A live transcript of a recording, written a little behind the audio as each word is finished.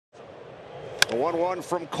The 1-1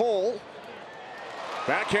 from Cole.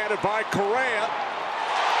 Backhanded by Correa.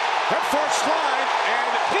 Head first slide,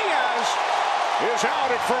 and Diaz is out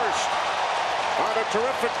at first. On a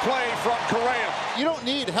terrific play from Correa. You don't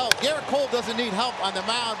need help. Garrett Cole doesn't need help on the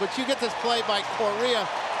mound, but you get this play by Correa.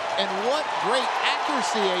 And what great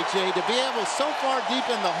accuracy, AJ, to be able so far deep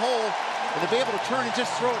in the hole and to be able to turn and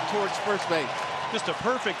just throw it towards first base. Just a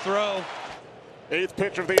perfect throw. 8th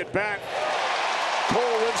pitch of the at-bat.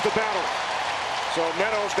 Cole wins the battle. So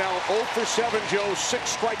Meadows now 0 for 7, Joe.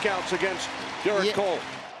 6 strikeouts against Garrett Cole.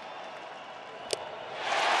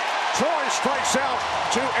 Troy strikes out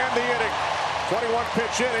to end the inning.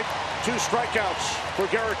 21-pitch inning, 2 strikeouts for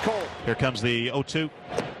Garrett Cole. Here comes the 0-2.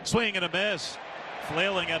 Swing and a miss.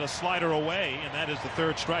 Flailing at a slider away, and that is the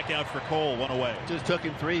 3rd strikeout for Cole. 1 away. Just took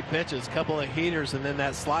him 3 pitches, couple of heaters, and then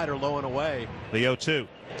that slider low and away. The 0-2.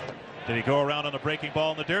 Did he go around on a breaking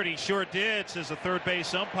ball in the dirt? He sure did, says the third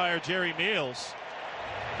base umpire, Jerry Meals.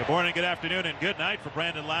 Good morning, good afternoon, and good night for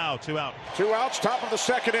Brandon Lau. 2 out. 2 outs, top of the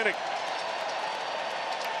 2nd inning.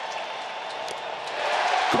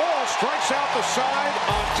 Cole strikes out the side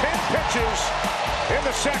on 10 pitches in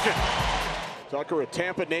the 2nd. Tucker, a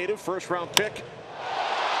Tampa native, 1st-round pick.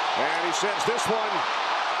 And he sends this one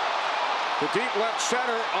to deep left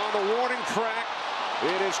center on the warning track.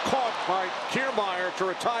 It is caught by Kiermaier to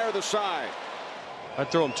retire the side. I'd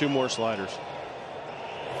throw him 2 more sliders.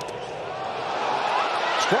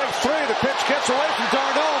 Strike 3. The pitch gets away from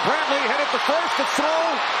Darno. Bradley headed to first. The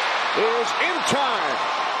throw is in time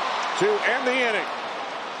to end the inning.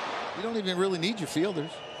 You don't even really need your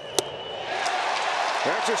fielders.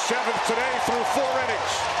 That's his 7th today through 4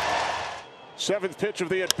 innings. 7th pitch of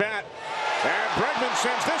the at-bat. And Bregman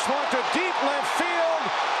sends this one to deep left field.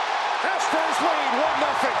 Astros lead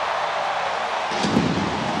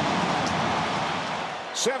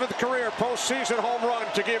 1-0. 7th career postseason home run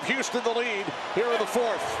to give Houston the lead here in the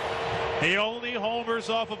 4th. He only homers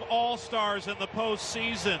off of All-Stars in the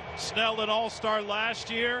postseason. Snell an All-Star last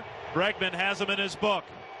year. Bregman has him in his book.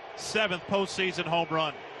 7th postseason home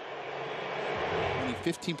run. Only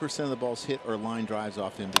 15% of the balls hit or line drives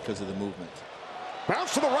off him because of the movement.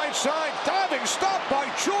 Bounce to the right side. Diving stop by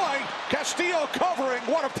Choi. Castillo covering.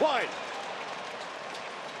 What a play.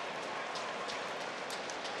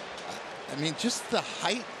 I mean, just the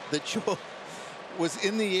height that Choi was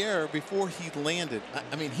in the air before he landed.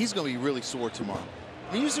 I mean, he's going to be really sore tomorrow.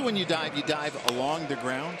 I mean, usually when you dive along the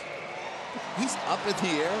ground. He's up in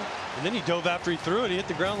the air. And then he dove after he threw it. He hit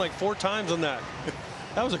the ground like 4 times on that.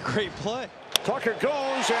 That was a great play. Tucker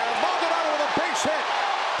goes and Maldonado with a base hit.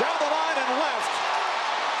 Down the line and left.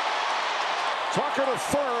 Tucker to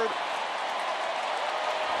 3rd.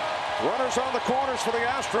 Runners on the corners for the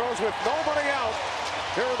Astros with nobody out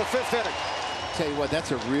here in the 5th inning. Tell you what,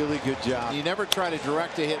 that's a really good job. You never try to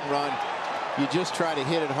direct a hit and run. You just try to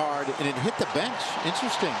hit it hard, and it hit the bench.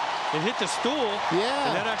 Interesting. It hit the stool. Yeah.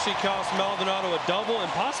 And that actually cost Maldonado a double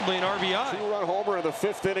and possibly an RBI. 2-run homer in the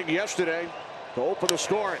 5th inning yesterday to open the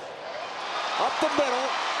scoring. Up the middle.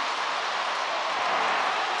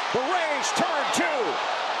 The Rays turn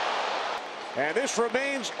 2. And this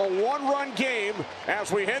remains a 1-run game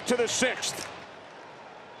as we head to the 6th.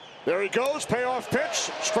 There he goes. Payoff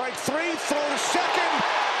pitch. Strike 3. Throw to 2nd.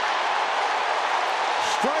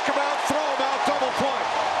 Strike him out. Throw him out. Double play.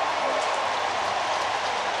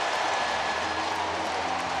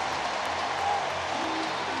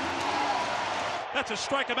 That's a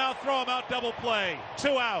strike him out, throw him out, double play.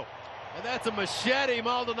 2 out. And that's a machete.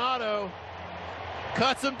 Maldonado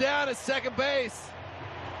cuts him down at second base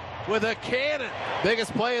with a cannon.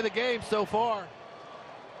 Biggest play of the game so far.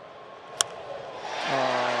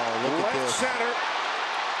 Oh, look at this. Center.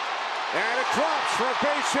 And it drops for a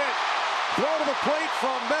base hit. Throw to the plate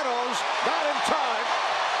from Meadows. Not in time.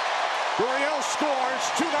 Gurriel scores.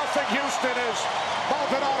 2-0 Houston as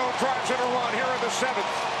Maldonado drives in a run here in the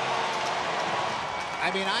 7th. I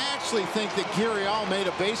mean, I actually think that Gurriel made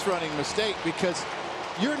a base running mistake because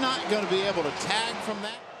you're not going to be able to tag from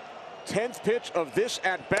that. 10th pitch of this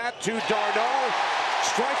at bat to Darno.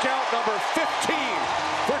 Strikeout number 15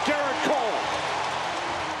 for Garrett Cole.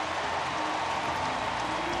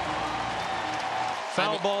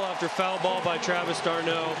 Foul ball after foul ball by Travis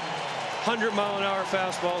Darno. 100-mile-an-hour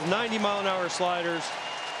fastballs, 90-mile-an-hour sliders,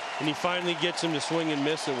 and he finally gets him to swing and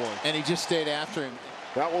miss at one. And he just stayed after him.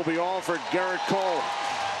 That will be all for Garrett Cole.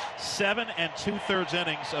 7 2/3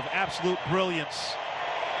 innings of absolute brilliance.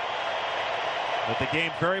 But the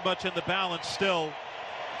game very much in the balance still.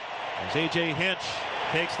 As A.J. Hinch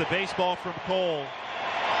takes the baseball from Cole.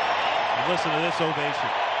 And listen to this ovation.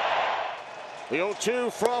 The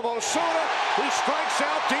 0-2 from Osuna. He strikes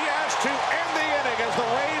out Diaz to end the inning as the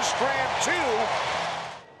Rays strand 2.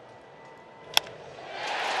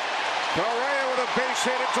 Correa with a base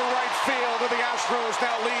hit into right field, and the Astros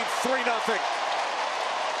now lead 3-0.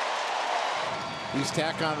 These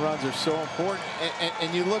tack-on runs are so important.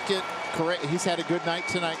 And you look at Correa, he's had a good night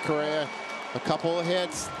tonight, Correa. A couple of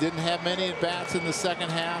hits, didn't have many at-bats in the second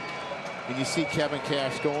half. And you see Kevin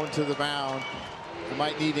Cash going to the mound. You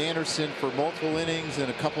might need Anderson for multiple innings in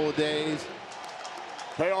a couple of days.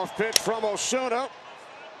 Payoff pitch from Osuna.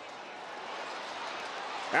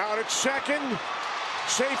 Out at second,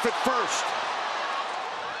 safe at first.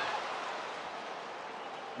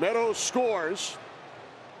 Meadows scores.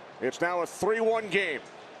 It's now a 3-1 game.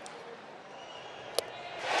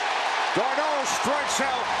 Darno strikes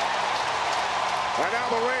out. And now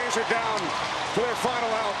the Rays are down to their final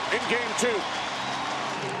out in game 2.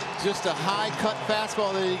 Just a high cut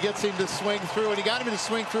fastball that he gets him to swing through, and he got him to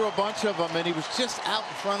swing through a bunch of them, and he was just out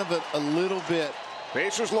in front of it a little bit.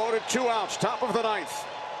 Bases loaded, 2 outs, top of the 9th.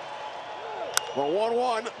 The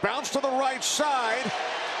 1-1, bounce to the right side.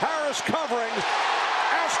 Harris covering.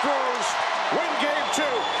 Astros win game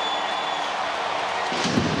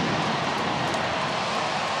 2.